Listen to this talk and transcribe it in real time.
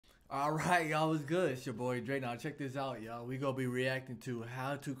All right, y'all, what's good? It's your boy Dre. Now check this out, y'all. We gonna be reacting to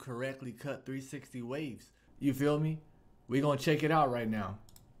how to correctly cut 360 waves. You feel me? We gonna check it out right now.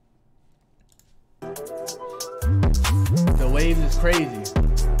 The waves is crazy.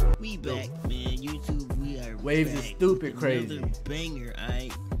 We back, man. YouTube, we are Waves back is stupid with crazy. another banger,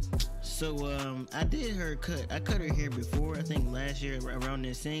 alright. So I did her cut. I cut her hair before. I think last year around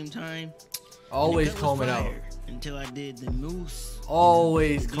the same time. Always comb it out. Until I did the mousse.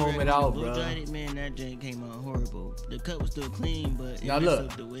 Always comb it out, blow bro. dried it, man, that joint came out horrible. The cut was still clean, but it Now messed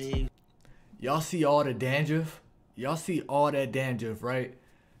look. up the wave. Y'all see all the dandruff? Y'all see all that dandruff, right?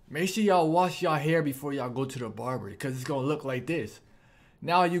 Make sure y'all wash y'all hair before y'all go to the barber, because it's gonna look like this.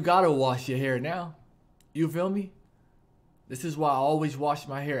 Now you gotta wash your hair now. You feel me? This is why I always wash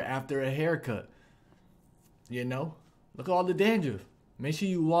my hair after a haircut. You know? Look at all the dandruff. Make sure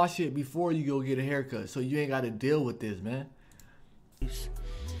you wash it before you go get a haircut, so you ain't gotta deal with this, man.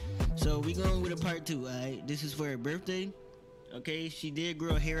 So we going with a part 2, alright? This is for her birthday. Okay, she did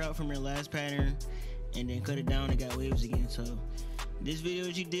grow hair out from her last pattern and then cut it down and got waves again. So this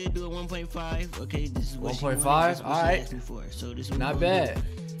video she did do a 1.5. Okay, this is what 1.5. All right. She asked me for. So this is what Not we gonna bad. do.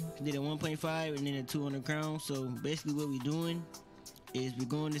 She did a 1.5 and then a 2 on the crown. So basically what we doing is we're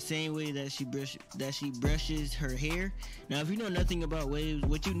going the same way that she brushes her hair. Now if you know nothing about waves,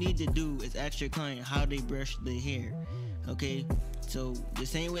 what you need to do is ask your client how they brush their hair. Okay, so the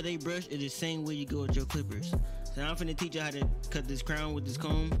same way they brush is the same way you go with your clippers. So I'm finna teach you how to cut this crown with this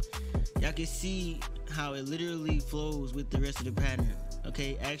comb. Y'all can see how it literally flows with the rest of the pattern.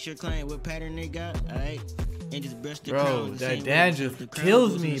 Okay, ask your client what pattern they got, alright? And just brush the crown. Bro, the that same way. dandruff The crown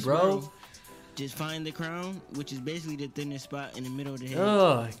kills goes in me, the bro. swirl. Just find the crown, which is basically the thinnest spot in the middle of the head.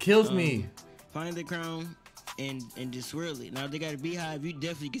 Ugh, it kills me. Find the crown and just swirl it. Now if they got a beehive, you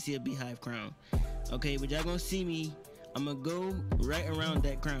definitely can see a beehive crown. Okay, but y'all gonna see me. I'm gonna go right around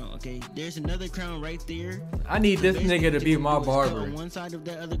that crown. Okay, there's another crown right there. I need this Basically, nigga to what be you my gonna do is cut barber. on one side of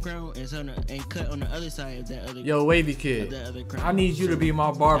that other crown and cut on the other side of that other. Yo, wavy of kid, that other crown. I need you to be my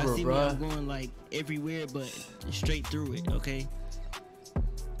Y'all barber, see me, I'm bruh. going like everywhere, but straight through it. Okay.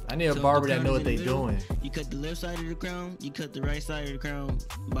 I need a So barber the that know crown what is they in the middle. doing. You cut the left side of the crown. You cut the right side of the crown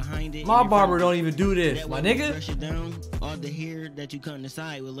behind it. My and in front barber of don't it. even do this, That my way when you nigga. brush it down, all the hair that you cut on the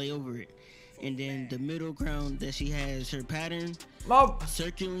side will lay over it. And then the middle crown that she has her pattern My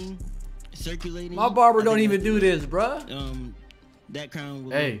circulating. my barber I don't think even do this, bruh. that crown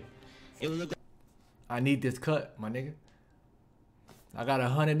will Hey, it will look I need this cut, my nigga. I got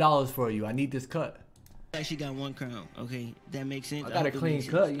 $100 for you. I need this cut. like she got one crown. Okay, that makes sense. I got a hope it clean makes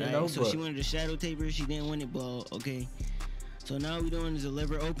cut, sense. you Alright, know, so she but- wanted a shadow taper. She didn't want it bald. Okay, so now we doing is a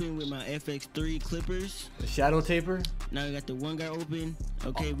lever open with my FX3 clippers. The shadow taper. Now we got the one guy open.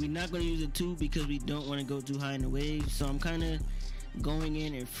 Okay, we're not gonna use a 2 because we don't want to go too high in the wave. So I'm kind of going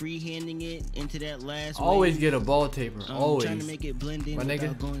in and freehanding it into that last Always wave. get a ball taper. Trying to Always. make it blend in My nigga.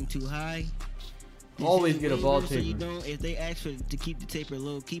 without going too high. This Always is get a waver, ball So you taper. don't, if they ask for to keep the taper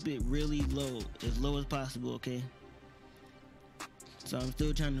low, keep it really low, as low as possible. Okay. So I'm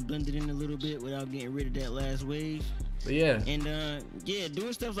still trying to blend it in a little bit without getting rid of that last wave. But yeah, And yeah,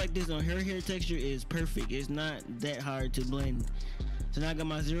 doing stuff like this on her hair texture is perfect. It's not that hard to blend. So now I got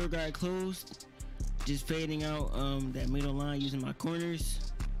my zero guard closed, just fading out that middle line using my corners.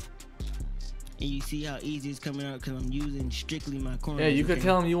 And you see how easy it's coming out because I'm using strictly my corners. yeah, you could okay?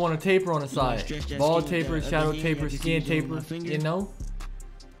 tell him you want a taper on the wanna side. stretch that Ball skin with taper, that shadow other hand, taper, I can see skin you doing my taper. finger. You know?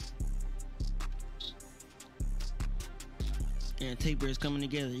 And taper is coming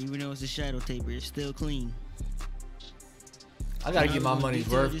together, even though it's a shadow taper, it's still clean. I gotta Now get we my gonna money's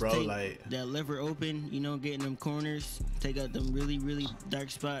detail worth, this bro. tape, Like, that lever open, you know, getting them corners, take out them really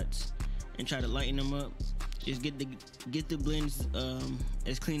dark spots, and try to lighten them up. Just get the blends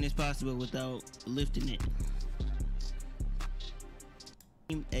as clean as possible without lifting it.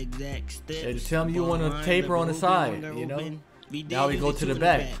 Exact steps. yeah, just tell him you want a line, taper lever on the open, side, one you know? open. Now we did go use to two the in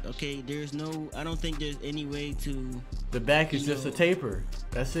back. Okay, I don't think there's any way to the back is You just a know, taper.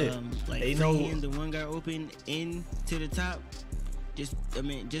 That's it. like Ain't no. freehand the one guard open in to the top. Just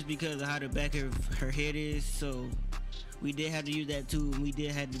because of how the back of her head is, so we did have to use that too. And we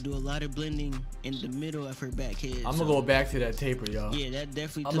did have to do a lot of blending in the middle of her back head. I'm so, gonna go back to that taper, y'all. Yeah, that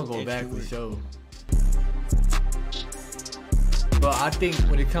definitely. I'm gonna took go back extra for work. sure. But I think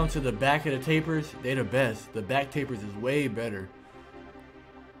when it comes to the back of the tapers, they the best. The back tapers is way better.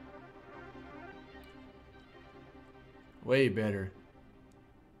 Way better.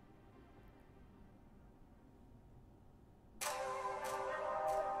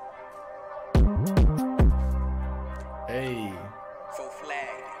 Hey.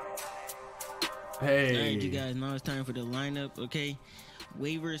 Alright, Hey. you guys, now it's time for the lineup, okay?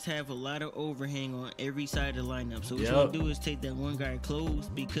 waivers have a lot of overhang on every side of the lineup. So what you Yep. want to do is take that one guard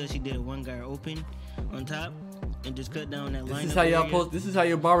closed because she did a one guard open on top, and just cut down that lineup. This is how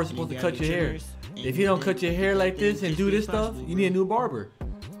your barber's supposed to cut your hair. If you don't cut your hair like this and do this stuff, you need a new barber.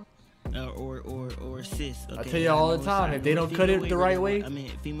 Or sis. Okay? I tell you all the time, if they don't cut it the right way, I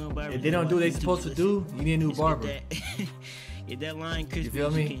mean, female barbers, if they don't do what they supposed to do, you need a new barber. Get that line crispy. You feel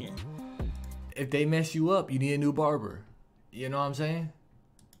as me? You can. If they mess you up, you need a new barber. You know what I'm saying?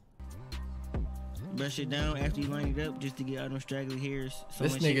 Brush it down after you line it up just to get all them straggly hairs. So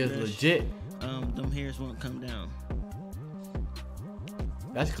This when she nigga is brush, legit. them hairs won't come down.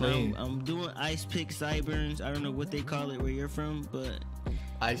 That's clean. I'm doing ice pick sideburns. I don't know what they call it where you're from, but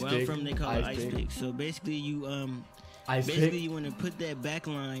Ice where pick. I'm from they call it ice pick. So basically you Ice basically pick. you want to put that back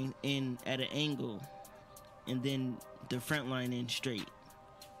line in at an angle, and then the front line in straight.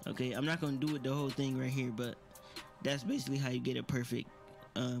 Okay, I'm not gonna do it the whole thing right here, but that's basically how you get a perfect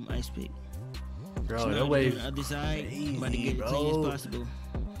ice pick. Bro, So now that I'm way. doing the other side. I'm about to get it clean bro. as possible.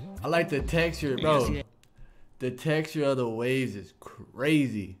 I like the texture, Yeah, see bro. that? The texture of the waves is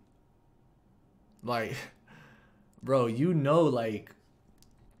crazy. Like, bro, you know, like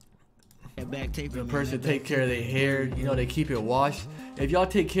That back taper, the man, person that take back care of their hair. You know, they keep it washed. If y'all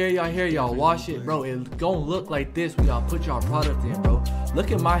take care of y'all hair, y'all wash it, bro. It gonna look like this when y'all put y'all product in, bro.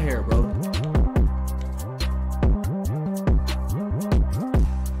 Look at my hair, bro.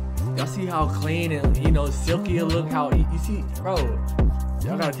 Y'all see how clean and, you know, silky it look? How you see, bro?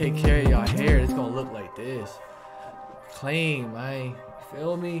 Y'all gotta take care of y'all hair. It's gonna look like this. Clean, man. You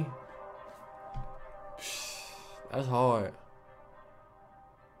feel me? That's hard.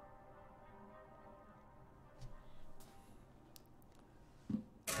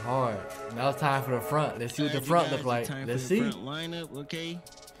 Hard. Now it's time for the front. Let's see what the Alright, front you look guys, like. it's time Let's for the see. front lineup, okay.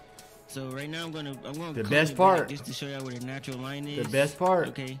 So right now I'm gonna The comb best it back part. just to show y'all where the natural line is. The best part.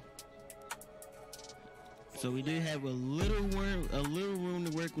 Okay. So we do have a little room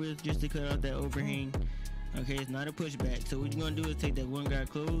to work with just to cut out that overhang. Okay, it's not a pushback. So what you're gonna do is take that one guard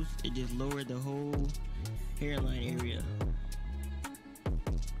closed and just lower the whole hairline area.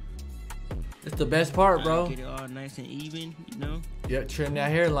 It's the best part, bro. Get it all nice and even, you know. Yep, trim that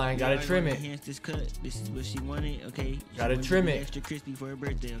hairline. Gotta Yeah, I trim wanna it. Enhance this cut. This is what she wanted. Okay. She Gotta wanted trim to be it. Extra crispy for her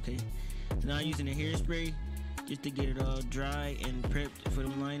birthday. Okay. So now I'm using a hairspray just to get it all dry and prepped for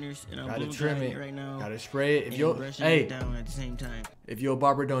them liners. And I'm Gotta blow trim drying it. right now. Gotta spray it. If and you brushing hey, it down at the same time. if your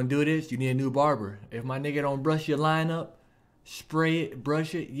barber don't do this, you need a new barber. If my nigga don't brush your line up, spray it,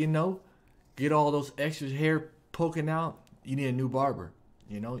 brush it, you know, get all those extra hair poking out, you need a new barber.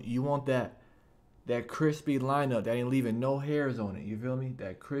 You know, you want that crispy lineup that ain't leaving no hairs on it. You feel me?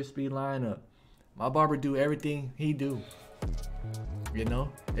 That crispy lineup. My barber do everything he do. You know,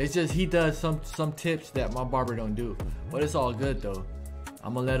 it's just he does some tips that my barber don't do, but it's all good though.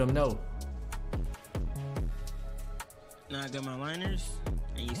 I'm gonna let him know. Now I got my liners,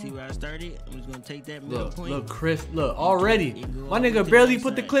 and you see where I started. I'm just gonna take that middle point. Look, crisp. Look, already. You go My all the way nigga to barely the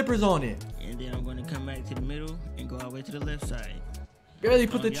put the side. clippers on it. And then I'm gonna come back to the middle and go all the way to the left side. Barely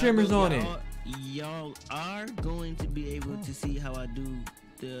put the Y'all trimmers go- on it. Y'all are going to be able to see how I do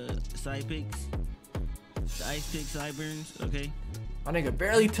the side picks, the ice pick sideburns. Okay. My nigga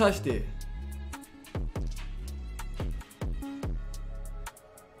barely touched it.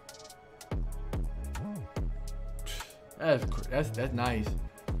 That's nice.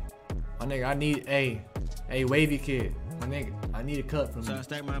 My nigga, I need a wavy kid. My nigga, I need a cut from So I you.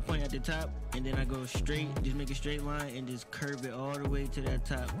 start my point at the top, and then I go straight, just make a straight line, and just curve it all the way to that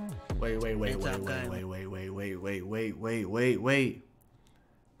top. Wait.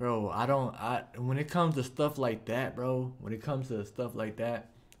 Bro, when it comes to stuff like that, bro,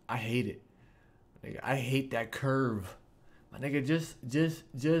 I hate it. Nigga, I hate that curve. My nigga, just,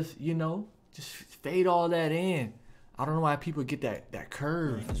 you know, just fade all that in. I don't know why people get that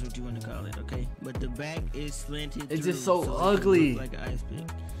curve. That's what you want to call it, okay? But the back is slanted. It's through, just so it can ugly. look like an ice pick.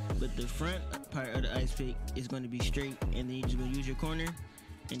 But the front part of the ice pick is going to be straight, and then you just gonna use your corner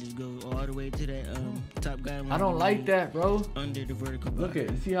and just go all the way to that top guideline. I don't like that, bro. Under the vertical bar. Look at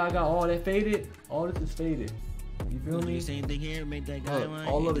it. See how I got all that faded? All this is faded. You feel Do me? the same thing here. Make that Look, guideline.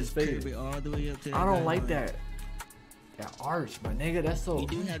 all and of it's just faded. curve it all the way up to that I don't like guideline. that. That arch, my nigga. That's so. You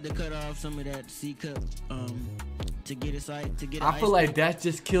do have to cut off some of that C cup to get a side to get. I feel like that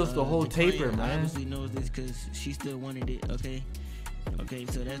just kills the whole client taper, man. Obviously knows this because she still wanted it. Okay,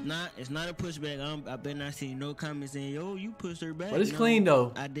 so it's not a pushback. I bet not see no comments saying, "Yo, you pushed her back." But it's No, clean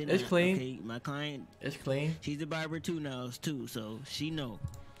though. I did It's not. clean. Okay, my client, It's clean. she's a barber too now, too, so she know.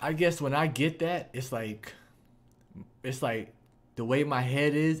 I guess when I get that, it's like the way my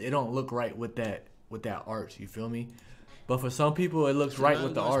head is, it don't look right with that arch. You feel me? But for some people, it looks So right now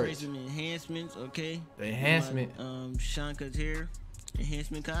with the we're gonna spray arch. some enhancements, okay? The enhancement. Shanka's hair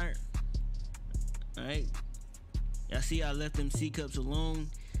enhancement card. All right. Y'all see, I left them C cups alone.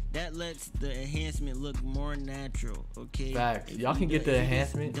 That lets the enhancement look more natural, okay? Facts. If Y'all you can get do- the if you just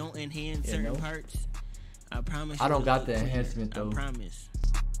enhancement. Don't enhance You certain know? parts. I promise. I don't it'll got look the clean. enhancement, though. I promise.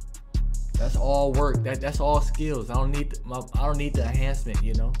 That's all work. That's all skills. I don't need the enhancement.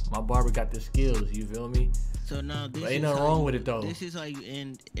 You know, my barber got the skills. You feel me? So now this But ain't is nothing how wrong you- with it, though. This is how you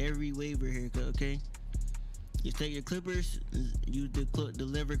end every waiver haircut, okay? You take your clippers, use the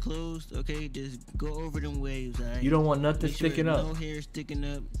lever closed, okay? Just go over them waves, alright? You don't want nothing Make sure sticking up. no hair sticking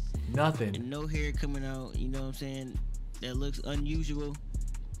up Nothing. and no hair coming out. You know what I'm saying? That looks unusual.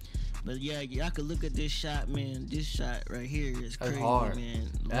 But yeah, y'all could look at this shot, man. This shot right here is That's crazy, hard. man.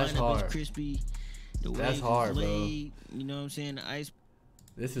 The That's lineup hard. is crispy. The That's waves hard, is bro. laid. You know what I'm saying? The ice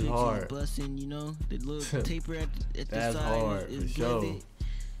This is picks hard. busting. You know the little taper at the That's side hard, is for sure. blended.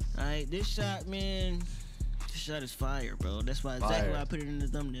 All right, this shot, man. This shot is fire, bro. That's why exactly Fire. why I put it in the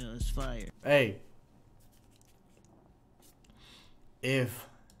thumbnail. It's fire. Hey,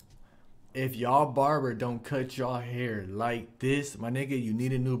 if y'all barber don't cut y'all hair like this, my nigga, you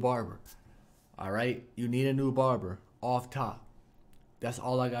need a new barber. All right, you need a new barber. Off top. That's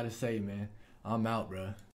all I gotta say, man. I'm out, bruh.